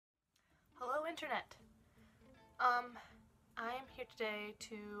Internet. I am here today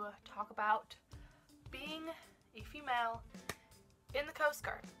to talk about being a female in the Coast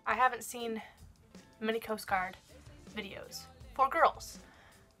Guard. I haven't seen many Coast Guard videos for girls,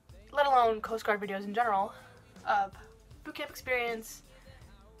 let alone Coast Guard videos in general, of boot camp experience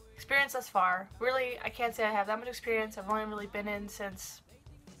thus far. Really, I can't say I have that much experience. I've only really been in since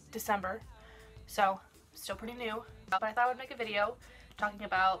December, so still pretty new. But I thought I would make a video talking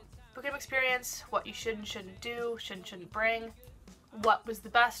about boot camp experience, what you should and shouldn't do, shouldn't bring, what was the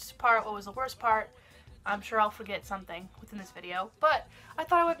best part, what was the worst part. I'm sure I'll forget something within this video, but I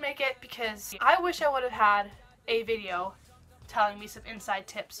thought I would make it because I wish I would have had a video telling me some inside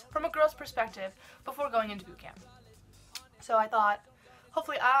tips from a girl's perspective before going into boot camp. So I thought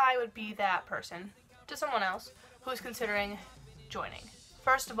hopefully I would be that person to someone else who's considering joining.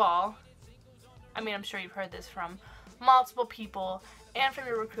 First of all, I mean, I'm sure you've heard this from multiple people and from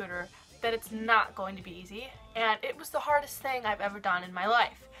your recruiter that it's not going to be easy, and it was the hardest thing I've ever done in my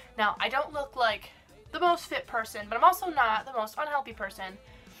life. Now, I don't look like the most fit person, but I'm also not the most unhealthy person.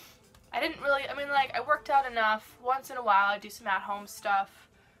 I worked out enough. Once in a while I do some at-home stuff.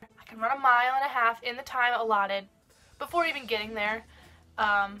 I can run 1.5 miles in the time allotted before even getting there.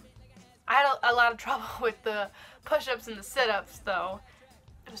 I had a lot of trouble with the push-ups and the sit-ups though.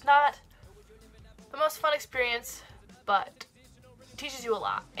 It was not the most fun experience, but it teaches you a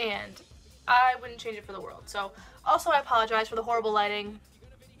lot, and I wouldn't change it for the world. So, also I apologize for the horrible lighting.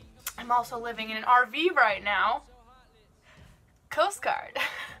 I'm also living in an RV right now. Coast Guard.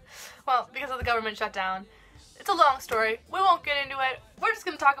 Well, because of the government shutdown. It's a long story. We won't get into it. We're just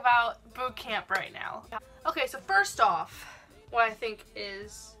going to talk about boot camp right now. Okay, so first off, what I think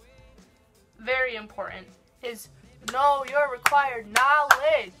is very important is know your required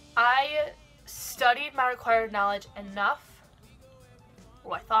knowledge. I studied my required knowledge enough.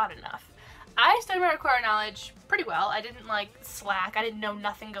 Well, I thought enough. I studied my required knowledge pretty well. I didn't slack. I didn't know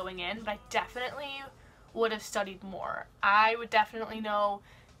nothing going in, but I definitely would have studied more. I would definitely know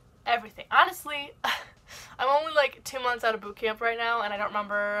everything. Honestly, I'm only 2 months out of boot camp right now, and I don't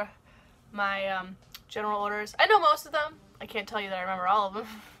remember my general orders. I know most of them. I can't tell you that I remember all of them,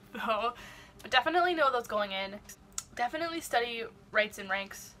 though. But definitely know those going in. Definitely study rights and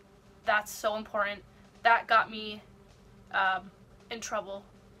ranks. That's so important. That got me in trouble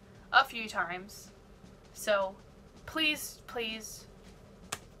a few times. So please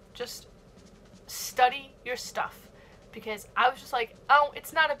just study your stuff, because I was just like, oh,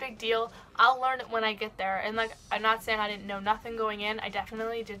 it's not a big deal. I'll learn it when I get there. And I'm not saying I didn't know nothing going in. I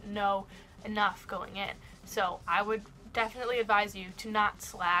definitely didn't know enough going in. So I would definitely advise you to not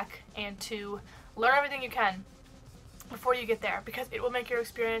slack and to learn everything you can before you get there, because it will make your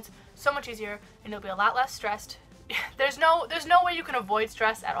experience so much easier and you'll be a lot less stressed. There's no way you can avoid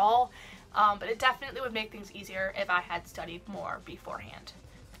stress at all, but it definitely would make things easier if I had studied more beforehand.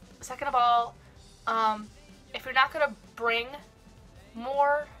 Second of all, if you're not gonna bring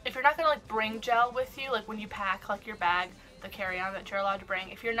bring gel with you, when you pack your bag, the carry-on that you're allowed to bring,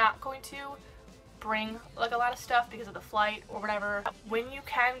 if you're not going to bring a lot of stuff because of the flight or whatever, when you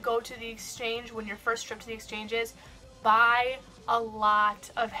can go to the exchange, when your first trip to the exchange is, buy a lot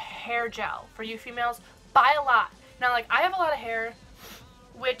of hair gel. For you females, buy a lot. Now, I have a lot of hair,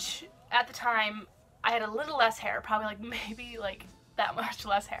 which at the time I had a little less hair, probably maybe that much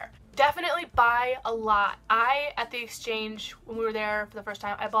less hair. Definitely buy a lot. At the exchange, when we were there for the first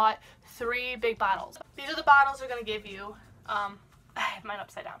time, I bought 3 big bottles. These are the bottles they're gonna give you. I have mine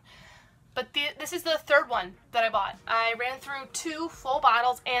upside down. But this is the 3rd one that I bought. I ran through 2 full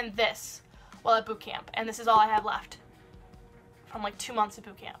bottles and this while at boot camp, and this is all I have left from 2 months of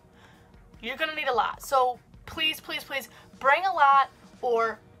boot camp. You're gonna need a lot, so please bring a lot,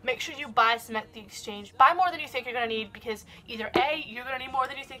 or make sure you buy some at the exchange. Buy more than you think you're gonna need, because either A, you're gonna need more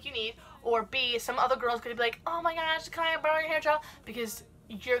than you think you need, or B, some other girl's gonna be like, oh my gosh, can I borrow your hair gel? Because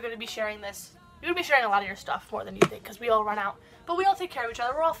you're gonna be sharing this. You're gonna be sharing a lot of your stuff more than you think, because we all run out. But we all take care of each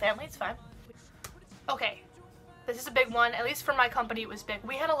other. We're all family. It's fine. Okay, this is a big one. At least for my company, it was big.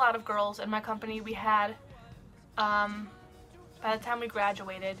 We had a lot of girls in my company. We had, by the time we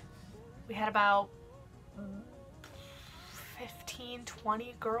graduated, we had about 15,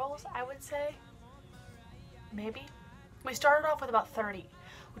 20 girls, I would say. Maybe. We started off with about 30,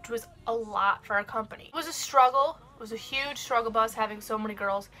 which was a lot for our company. It was a struggle. It was a huge struggle bus having so many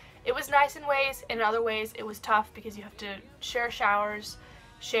girls. It was nice in ways, and in other ways it was tough because you have to share showers,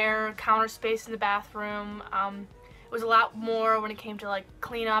 share counter space in the bathroom. It was a lot more when it came to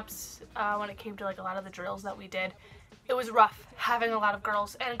cleanups, when it came to a lot of the drills that we did. It was rough having a lot of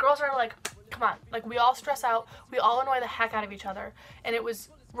girls, and girls are come on, we all stress out, we all annoy the heck out of each other, and it was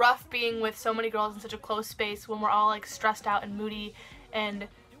rough being with so many girls in such a close space when we're all like stressed out and moody and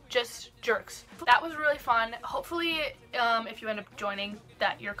just jerks. That was really fun. Hopefully, if you end up joining,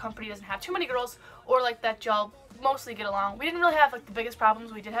 that your company doesn't have too many girls, or like that y'all mostly get along. We didn't really have like the biggest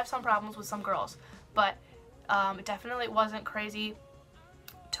problems. We did have some problems with some girls, but it definitely wasn't crazy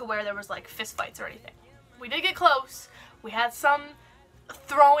to where there was like fist fights or anything. We did get close. We had some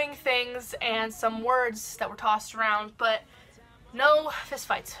throwing things and some words that were tossed around, but no fist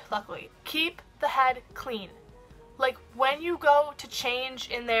fights, luckily. Keep the head clean. Like, when you go to change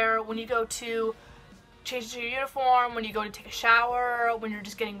in there, when you go to change into your uniform, when you go to take a shower, when you're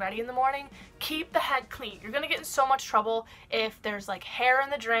just getting ready in the morning, keep the head clean. You're gonna get in so much trouble if there's like hair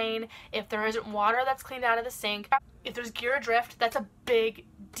in the drain, if there isn't water that's cleaned out of the sink, if there's gear adrift. That's a big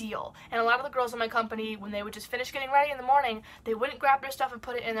deal. And a lot of the girls in my company, when they would just finish getting ready in the morning, they wouldn't grab their stuff and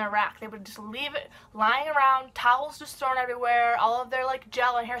put it in their rack. They would just leave it lying around, towels just thrown everywhere, all of their like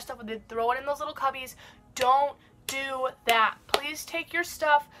gel and hair stuff, they'd throw it in those little cubbies. Don't do that. Please take your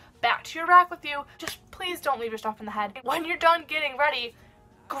stuff back to your rack with you. Just please don't leave your stuff in the head. When you're done getting ready,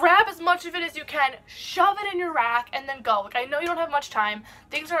 grab as much of it as you can, shove it in your rack, and then go. Like, I know you don't have much time.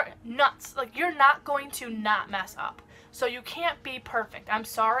 Things are nuts. Like, you're not going to not mess up. So you can't be perfect. I'm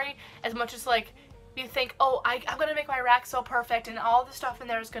sorry, as much as like you think, oh, I'm gonna make my rack so perfect and all the stuff in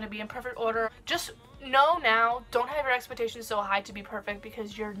there is gonna be in perfect order. Just know now, don't have your expectations so high to be perfect,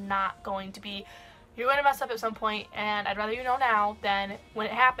 because you're not going to be. You're going to mess up at some point, and I'd rather you know now than when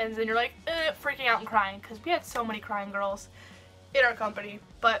it happens and you're like freaking out and crying, because we had so many crying girls in our company.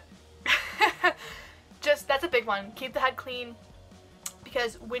 But just, that's a big one. Keep the head clean,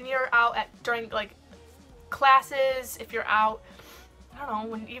 because when you're out during like classes, if you're out, I don't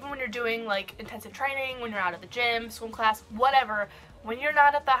know, even when you're doing like intensive training, when you're out at the gym, swim class, whatever, when you're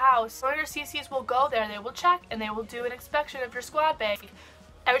not at the house, some of your CCs will go there, they will check, and they will do an inspection of your squad bag.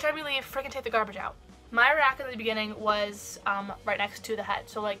 Every time you leave, freaking take the garbage out. My rack in the beginning was right next to the head,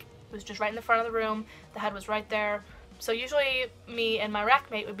 so like it was just right in the front of the room. The head was right there. So usually me and my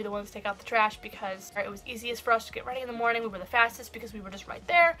rack mate would be the ones to take out the trash, because it was easiest for us to get ready in the morning. We were the fastest because we were just right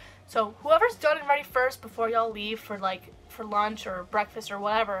there. So whoever's done and ready first before y'all leave for lunch or breakfast or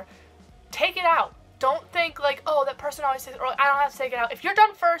whatever, take it out. Don't think like, oh, that person always takes it, or I don't have to take it out. If you're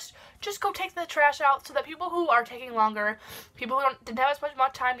done first, just go take the trash out, so that people who are taking longer, people who didn't have as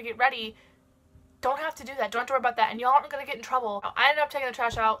much time to get ready, don't have to do that. Don't have to worry about that, and y'all aren't going to get in trouble. I ended up taking the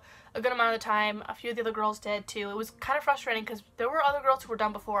trash out a good amount of the time. A few of the other girls did too. It was kind of frustrating because there were other girls who were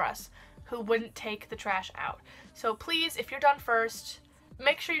done before us who wouldn't take the trash out. So please, if you're done first,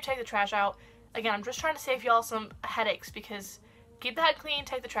 make sure you take the trash out. Again, I'm just trying to save y'all some headaches, because keep the head clean,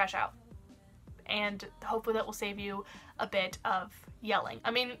 take the trash out. And hopefully that will save you a bit of yelling.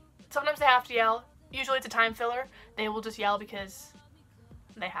 I mean, sometimes they have to yell. Usually it's a time filler. They will just yell because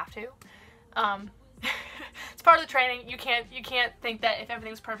they have to. It's part of the training. You can't think that if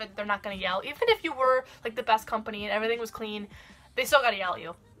everything's perfect, they're not gonna yell. Even if you were like the best company and everything was clean, they still gotta yell at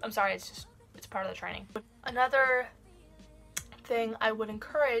you. I'm sorry, it's part of the training. Another thing I would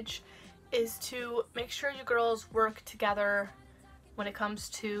encourage is to make sure you girls work together when it comes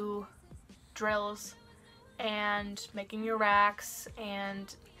to drills and making your racks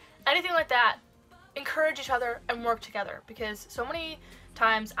and anything like that. Encourage each other and work together, because so many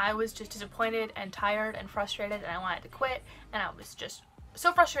times I was just disappointed and tired and frustrated, and I wanted to quit, and I was just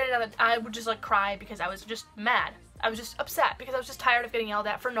so frustrated that I would just like cry because I was just mad. I was just upset because I was just tired of getting yelled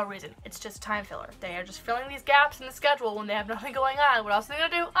at for no reason. It's just a time filler. They are just filling these gaps in the schedule when they have nothing going on. What else are they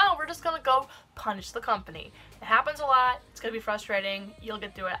gonna do? Oh, we're just gonna go punish the company. It happens a lot. It's gonna be frustrating. You'll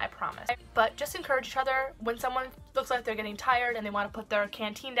get through it, I promise. But just encourage each other. When someone looks like they're getting tired and they want to put their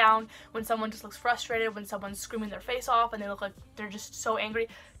canteen down, when someone just looks frustrated, when someone's screaming their face off and they look like they're just so angry,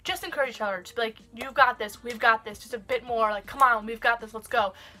 just encourage each other. Just be like, you've got this, we've got this, just a bit more, like, come on, we've got this, let's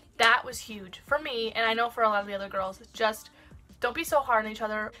go. That was huge for me, and I know for a lot of the other girls. Just don't be so hard on each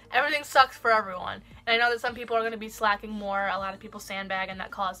other. Everything sucks for everyone, and I know that some people are going to be slacking more. A lot of people sandbag, and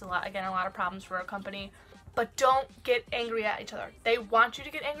that caused a lot of problems for our company. But don't get angry at each other. They want you to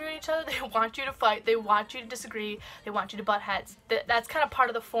get angry at each other. They want you to fight. They want you to disagree. They want you to butt heads. That's kind of part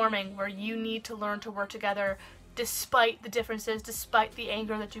of the forming, where you need to learn to work together despite the differences, despite the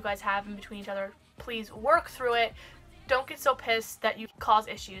anger that you guys have in between each other. Please work through it. Don't get so pissed that you cause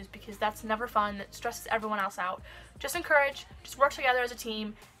issues, because that's never fun. That stresses everyone else out. Just encourage, just work together as a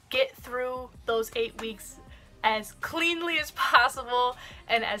team, get through those 8 weeks as cleanly as possible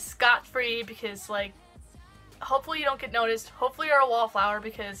and as scot-free, because like, hopefully you don't get noticed. Hopefully you're a wallflower,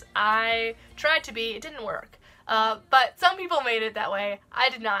 because I tried to be. It didn't work. But some people made it that way. I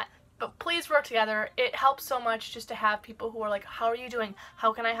did not. But please work together. It helps so much just to have people who are like, how are you doing?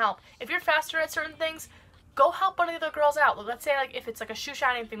 How can I help? If you're faster at certain things, go help one of the other girls out. Let's say like if it's like a shoe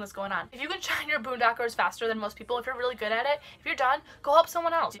shining thing that's going on. If you can shine your boondockers faster than most people, if you're really good at it, if you're done, go help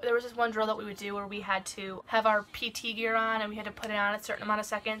someone else. There was this one drill that we would do where we had to have our PT gear on and we had to put it on a certain amount of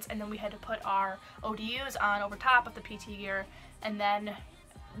seconds, and then we had to put our ODUs on over top of the PT gear, and then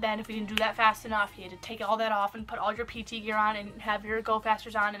if we didn't do that fast enough, you had to take all that off and put all your PT gear on and have your go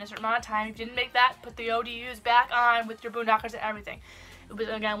fasters on in a certain amount of time. If you didn't make that, put the ODUs back on with your boondockers and everything. It was,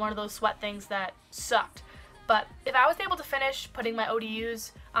 again, one of those sweat things that sucked. But if I was able to finish putting my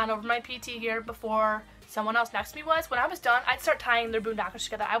ODUs on over my PT gear before someone else next to me was, when I was done, I'd start tying their boondockers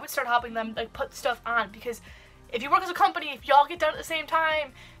together. I would start helping them like put stuff on, because if you work as a company, if y'all get done at the same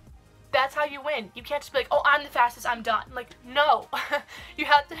time, that's how you win. You can't just be like, oh, I'm the fastest, I'm done. Like, no. You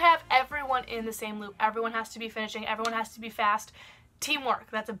have to have everyone in the same loop. Everyone has to be finishing. Everyone has to be fast.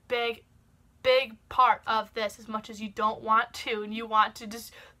 Teamwork, that's a big part of this, as much as you don't want to and you want to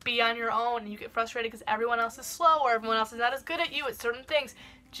just be on your own and you get frustrated because everyone else is slow or everyone else is not as good at you at certain things.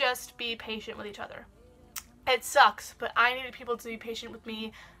 Just be patient with each other. It sucks, but I needed people to be patient with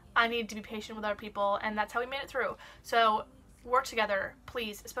me. I needed to be patient with other people, and that's how we made it through. So work together,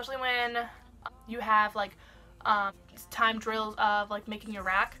 please, especially when you have like time drills of like making your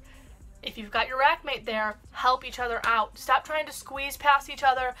rack. If you've got your rack mate there, help each other out. Stop trying to squeeze past each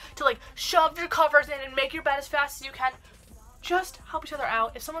other to like shove your covers in and make your bed as fast as you can. Just help each other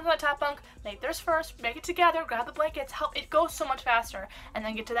out. If someone's on the top bunk, make theirs first, make it together, grab the blankets, help. It goes so much faster. And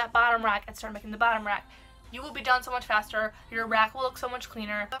then get to that bottom rack and start making the bottom rack. You will be done so much faster. Your rack will look so much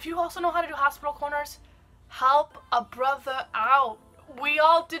cleaner. If you also know how to do hospital corners, help a brother out. We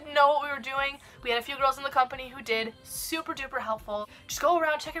all didn't know what we were doing. We had a few girls in the company who did. Super duper helpful. Just go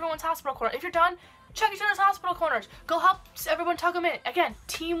around, check everyone's hospital corner. If you're done, check each other's hospital corners. Go help everyone tuck them in. Again,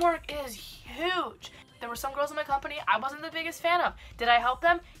 teamwork is huge. There were some girls in my company I wasn't the biggest fan of. Did I help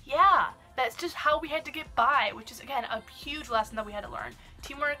them? Yeah. That's just how we had to get by, which is, again, a huge lesson that we had to learn.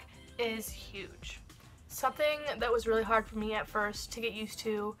 Teamwork is huge. Something that was really hard for me at first to get used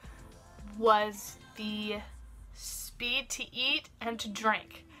to was the speed to eat and to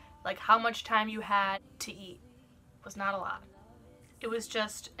drink. Like how much time you had to eat was not a lot. It was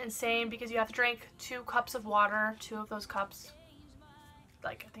just insane because you have to drink 2 cups of water, 2 of those cups,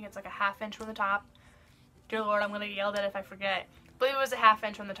 like I think it's like a ½ inch from the top. Dear Lord, I'm gonna get yelled at if I forget. But it was a ½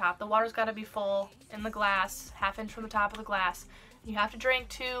 inch from the top. The water's gotta be full in the glass, ½ inch from the top of the glass. You have to drink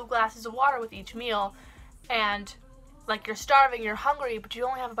 2 glasses of water with each meal, and like you're starving, you're hungry, but you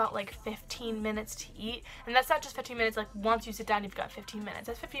only have about like 15 minutes to eat. And that's not just 15 minutes, like once you sit down, you've got 15 minutes.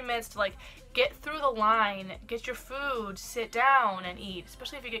 That's 15 minutes to like get through the line, get your food, sit down and eat.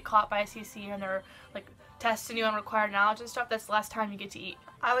 Especially if you get caught by a CC and they're like testing you on required knowledge and stuff, that's the last time you get to eat.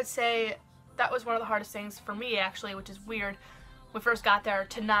 I would say that was one of the hardest things for me actually, which is weird. When we first got there,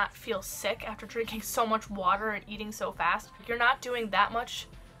 to not feel sick after drinking so much water and eating so fast. You're not doing that much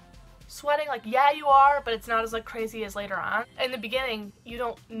sweating, like yeah you are, but it's not as like crazy as later on. In the beginning, you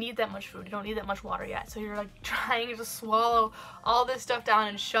don't need that much food, you don't need that much water yet, so you're like trying to swallow all this stuff down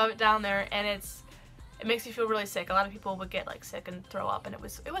and shove it down there, and it makes you feel really sick. A lot of people would get like sick and throw up, and it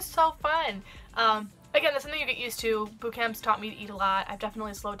was so fun. Again, that's something you get used to. Boot camps taught me to eat a lot. I've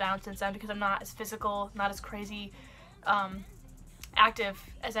definitely slowed down since then because I'm not as physical, not as crazy active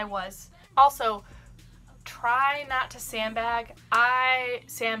as I was. Also, try not to sandbag. I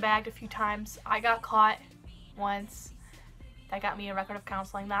sandbagged a few times. I got caught once. That got me a record of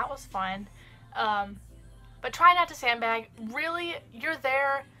counseling. That was fun. But try not to sandbag. Really, you're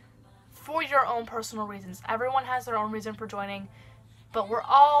there for your own personal reasons. Everyone has their own reason for joining, but we're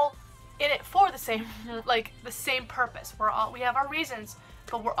all in it for the same, like the same purpose. We have our reasons,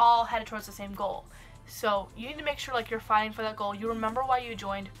 but we're all headed towards the same goal. So you need to make sure like you're fighting for that goal. You remember why you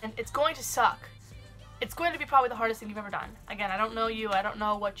joined, and it's going to suck. It's going to be probably the hardest thing you've ever done. Again, I don't know you, I don't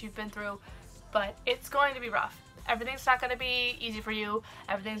know what you've been through, but it's going to be rough. Everything's not going to be easy for you.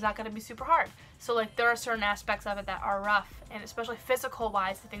 Everything's not going to be super hard. So like there are certain aspects of it that are rough, and especially physical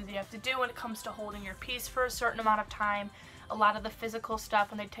wise, the things that you have to do when it comes to holding your peace for a certain amount of time. A lot of the physical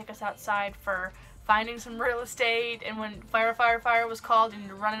stuff when they take us outside for finding some real estate, and when fire was called and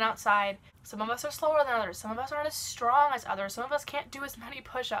you're running outside. Some of us are slower than others. Some of us aren't as strong as others. Some of us can't do as many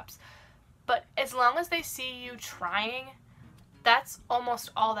push-ups. But as long as they see you trying, that's almost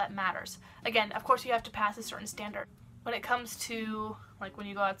all that matters. Again, of course you have to pass a certain standard. When it comes to, like when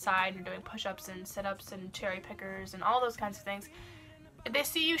you go outside, you're doing push-ups and sit-ups and cherry pickers and all those kinds of things, if they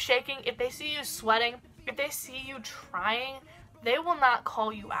see you shaking, if they see you sweating, if they see you trying, they will not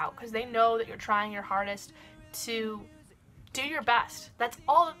call you out because they know that you're trying your hardest to do your best. That's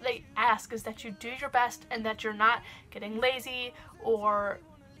all that they ask, is that you do your best and that you're not getting lazy or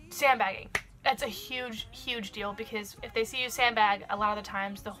sandbagging. That's a huge, huge deal, because if they see you sandbag, a lot of the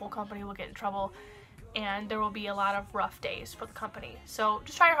times the whole company will get in trouble and there will be a lot of rough days for the company. So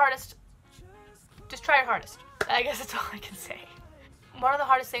just try your hardest. Just try your hardest. I guess that's all I can say. One of the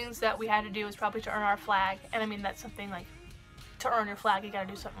hardest things that we had to do was probably to earn our flag. And I mean, that's something like, to earn your flag, you gotta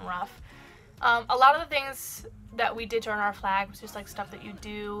do something rough. A lot of the things that we did to earn our flag was just like stuff that you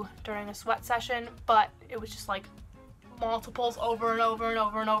do during a sweat session, but it was just like multiples over and over and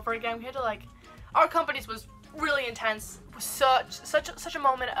over and over again. We had to like, our company's was really intense. It was such a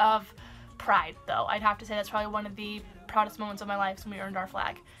moment of pride, though. I'd have to say that's probably one of the proudest moments of my life, when we earned our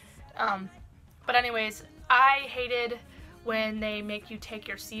flag. But anyways, I hated when they make you take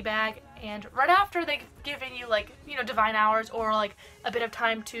your sea bag, and right after they've given you, like, you know, divine hours or like a bit of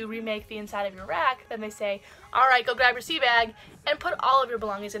time to remake the inside of your rack, then they say, alright, go grab your sea bag and put all of your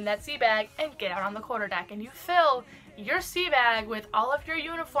belongings in that sea bag and get out on the quarterdeck. And you fill your sea bag with all of your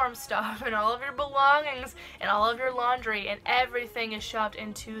uniform stuff and all of your belongings and all of your laundry, and everything is shoved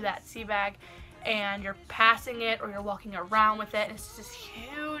into that sea bag, and you're passing it or you're walking around with it, and it's just this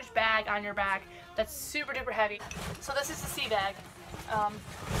huge bag on your back that's super duper heavy. So this is the sea bag.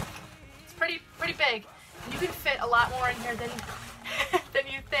 It's pretty big. You can fit a lot more in here than than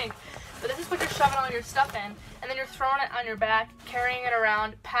you think. But this is what you're shoving all your stuff in, and then you're throwing it on your back, carrying it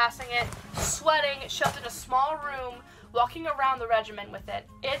around, passing it, sweating, shoved in a small room, walking around the regiment with it.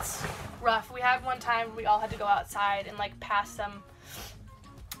 It's rough. We had one time where we all had to go outside and like pass them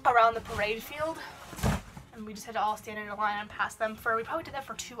around the parade field, and we just had to all stand in a line and pass them we probably did that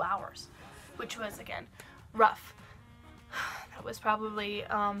for 2 hours, which was, again, rough. That was probably,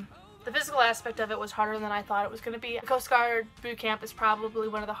 the physical aspect of it was harder than I thought it was going to be. The Coast Guard boot camp is probably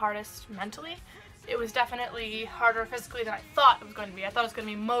one of the hardest mentally. It was definitely harder physically than I thought it was going to be. I thought it was going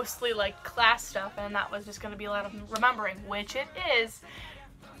to be mostly like class stuff, and that was just going to be a lot of remembering, which it is.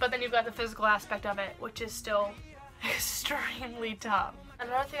 But then you've got the physical aspect of it, which is still extremely tough.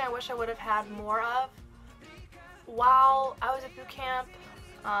 Another thing I wish I would have had more of while I was at boot camp,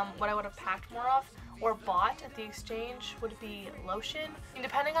 what I would have packed more of or bought at the exchange would be lotion. And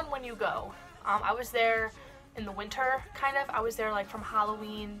depending on when you go, I was there in the winter, kind of. I was there like from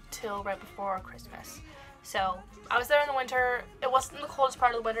Halloween till right before Christmas. So I was there in the winter. It wasn't the coldest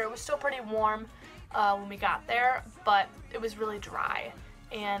part of the winter. It was still pretty warm when we got there, but it was really dry,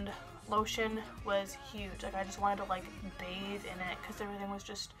 and lotion was huge. Like, I just wanted to like bathe in it because everything was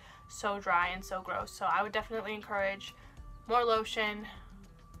just so dry and so gross. So I would definitely encourage more lotion,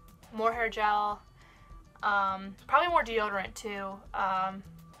 more hair gel, probably more deodorant too,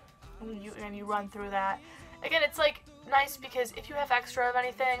 and you run through that. Again, it's like nice because if you have extra of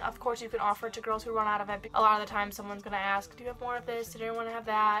anything, of course you can offer it to girls who run out of it. A lot of the time someone's gonna ask, do you have more of this? Did anyone have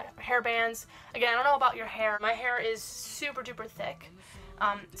that? Hair bands. Again, I don't know about your hair. My hair is super duper thick.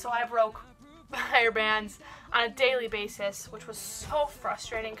 So I broke hair bands on a daily basis, which was so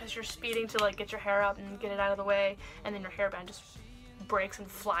frustrating because you're speeding to like get your hair up and get it out of the way, and then your hairband just breaks and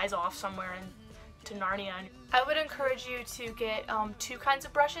flies off somewhere and to Narnia. I would encourage you to get 2 kinds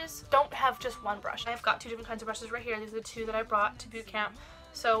of brushes. Don't have just one brush. I've got 2 different kinds of brushes right here. These are the 2 that I brought to boot camp.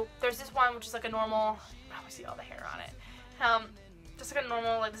 So there's this one which is like a normal, you probably see all the hair on it. Just like a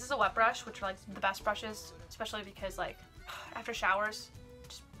normal, like, this is a wet brush, which are like the best brushes, especially because like after showers,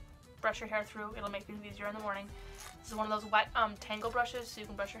 brush your hair through. It'll make things easier in the morning. This is one of those wet tangle brushes, so you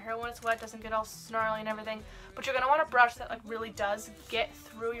can brush your hair when it's wet, doesn't get all snarly and everything. But you're going to want a brush that like really does get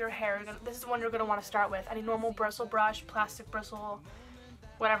through your hair. This is the one you're going to want to start with. Any normal bristle brush, plastic bristle,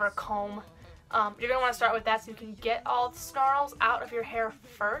 whatever, comb. You're going to want to start with that so you can get all the snarls out of your hair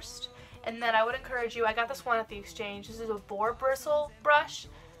first. And then I would encourage you, I got this one at the exchange. This is a boar bristle brush.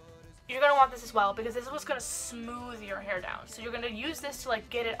 You're going to want this as well because this is what's going to smooth your hair down. So you're going to use this to like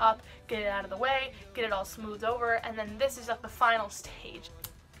get it up, get it out of the way, get it all smoothed over, and then this is like the final stage.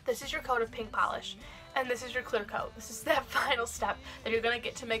 This is your coat of pink polish, and this is your clear coat. This is that final step that you're going to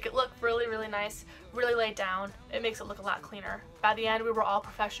get to make it look really, really nice, really laid down. It makes it look a lot cleaner. By the end, we were all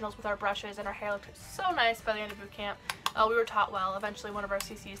professionals with our brushes, and our hair looked so nice by the end of boot camp. We were taught well. Eventually, one of our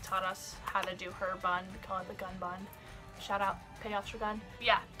CCs taught us how to do her bun. We call it the gun bun. Shout out, pay off your gun.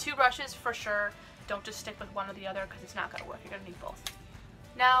 Yeah, 2 brushes for sure. Don't just stick with one or the other because it's not going to work. You're going to need both.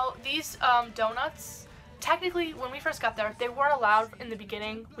 Now, these donuts, technically, when we first got there, they weren't allowed in the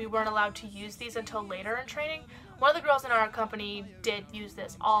beginning. We weren't allowed to use these until later in training. One of the girls in our company did use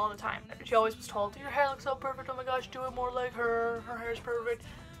this all the time. She always was told, your hair looks so perfect, oh my gosh, do it more like her, her hair's perfect.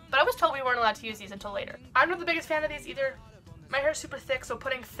 But I was told we weren't allowed to use these until later. I'm not the biggest fan of these either. My hair's super thick, so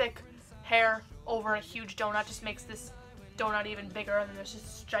putting thick hair over a huge donut just makes this donut even bigger, and then there's just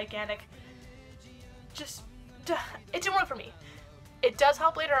this gigantic, it didn't work for me. It does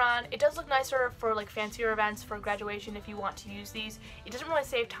help later on. It does look nicer for like fancier events, for graduation if you want to use these. It doesn't really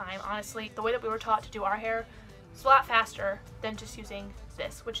save time, honestly. The way that we were taught to do our hair is a lot faster than just using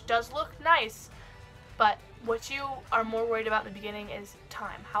this, which does look nice, but what you are more worried about in the beginning is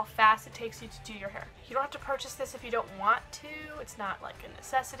time, how fast it takes you to do your hair. You don't have to purchase this if you don't want to. It's not like a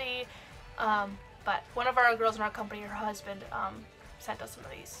necessity, but one of our girls in our company, her husband, sent us some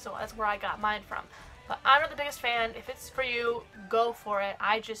of these, so that's where I got mine from. But I'm not the biggest fan. If it's for you, go for it.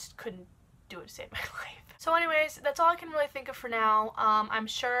 I just couldn't do it to save my life. So anyways, that's all I can really think of for now. I'm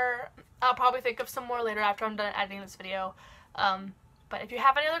sure I'll probably think of some more later after I'm done editing this video. But if you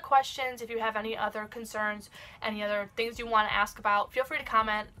have any other questions, if you have any other concerns, any other things you want to ask about, feel free to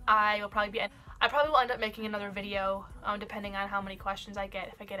comment. I probably will end up making another video, depending on how many questions I get,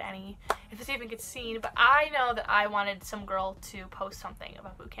 if I get any, if this even gets seen. But I know that I wanted some girl to post something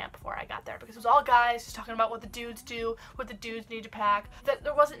about boot camp before I got there, because it was all guys just talking about what the dudes do, what the dudes need to pack. That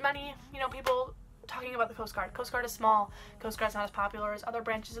there wasn't many, people talking about the Coast Guard. Coast Guard is small. Coast Guard's not as popular as other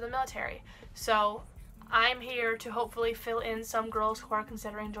branches of the military. So I'm here to hopefully fill in some girls who are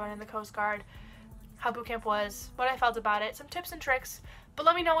considering joining the Coast Guard, how boot camp was, what I felt about it, some tips and tricks. But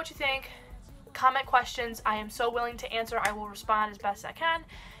let me know what you think. Comment questions. I am so willing to answer. I will respond as best I can,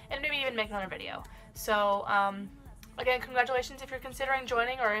 and maybe even make another video. So again, congratulations if you're considering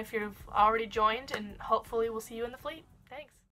joining, or if you've already joined, and hopefully we'll see you in the fleet.